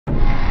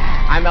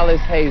I'm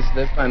Ellis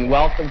Haizlip, and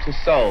welcome to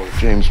Soul.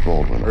 James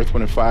Baldwin. Earth,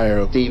 Wind &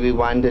 Fire. Stevie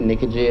Wonder,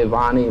 Nicky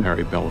Giovanni.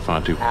 Harry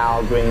Belafonte.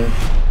 Al Green.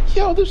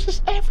 Yo, this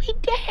is every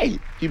day. Can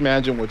you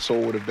imagine what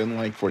Soul would have been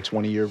like for a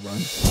 20-year run?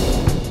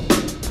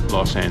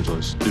 Los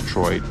Angeles,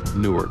 Detroit,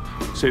 Newark.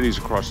 Cities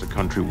across the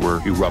country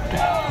were erupting.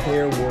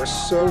 There were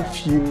so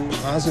few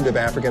positive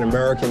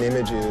African-American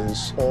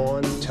images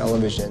on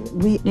television.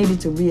 We needed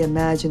to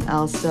reimagine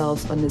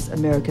ourselves on this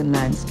American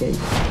landscape.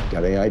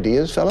 Got any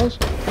ideas, fellas?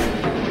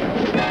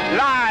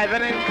 Live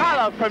and in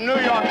color from New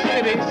York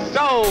City,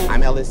 Soul.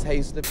 I'm Ellis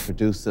Haizlip,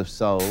 producer of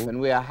Soul,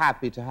 and we are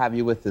happy to have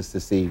you with us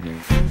this evening.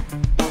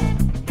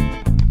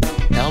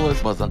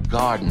 Ellis was a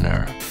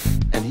gardener,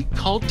 and he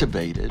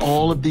cultivated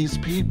all of these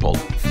people.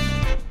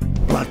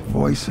 Black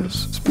voices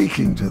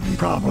speaking to the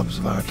problems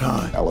of our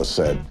time. Ellis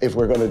said, if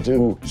we're going to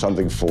do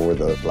something for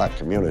the black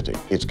community,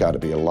 it's got to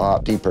be a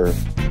lot deeper,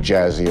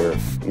 jazzier,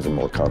 even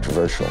more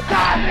controversial.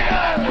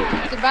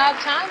 It's about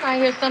time I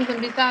hear something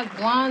besides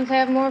blondes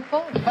have more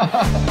fun.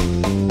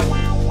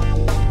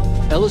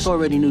 Ellis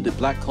already knew that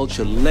black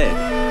culture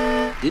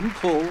led, didn't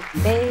pull.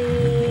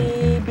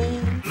 Baby.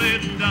 Lay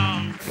it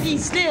down. Be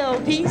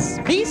still, peace,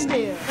 be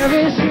still.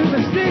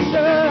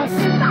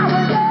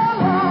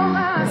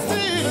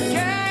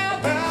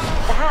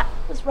 That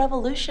was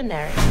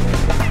revolutionary.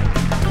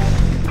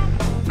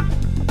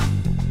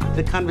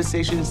 The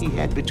conversations he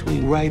had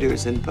between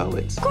writers and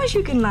poets. Of course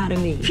you can lie to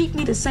me. Treat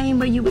me the same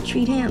way you would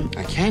treat him.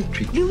 I can't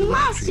treat you. You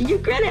must. You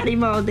grin at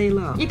him all day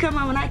long. You come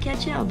on when I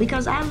catch hell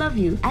because I love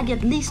you. I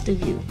get least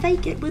of you.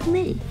 Fake it with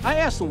me. I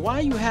asked him, why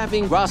are you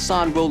having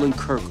Rasan Roland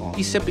Kirk on?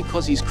 He said,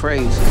 because he's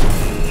crazy.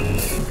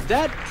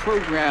 That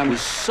program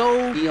was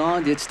so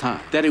beyond its time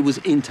that it was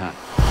in time.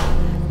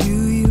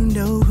 Do you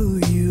know who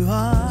you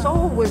are?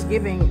 Soul was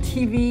giving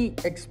TV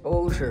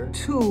exposure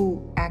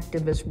to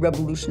activist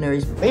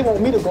revolutionaries. They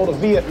want me to go to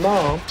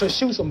Vietnam to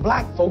shoot some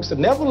black folks that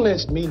never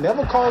lynched me,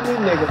 never called me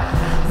nigger.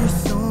 You're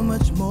so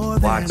much more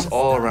Blacks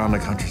all around the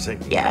country say,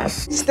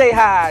 yes. Stay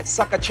high,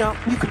 sucker chump.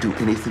 You could do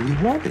anything you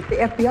wanted. The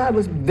FBI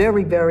was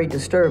very, very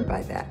disturbed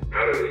by that.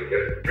 How do we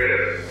get rid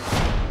of it?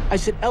 I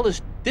said,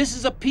 Ellis, this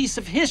is a piece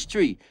of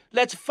history.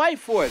 Let's fight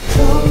for it.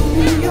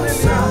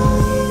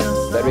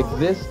 There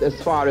exists, as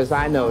far as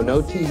I know,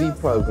 no TV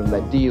program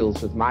that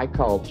deals with my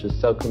culture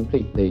so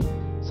completely,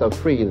 so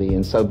freely,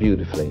 and so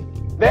beautifully.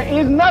 There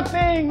is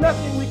nothing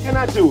we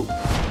cannot do.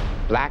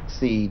 Black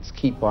seeds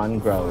keep on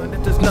growing.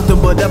 There's nothing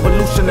but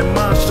evolution in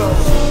my soul.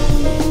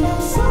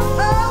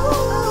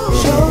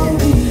 Show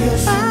me your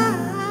soul.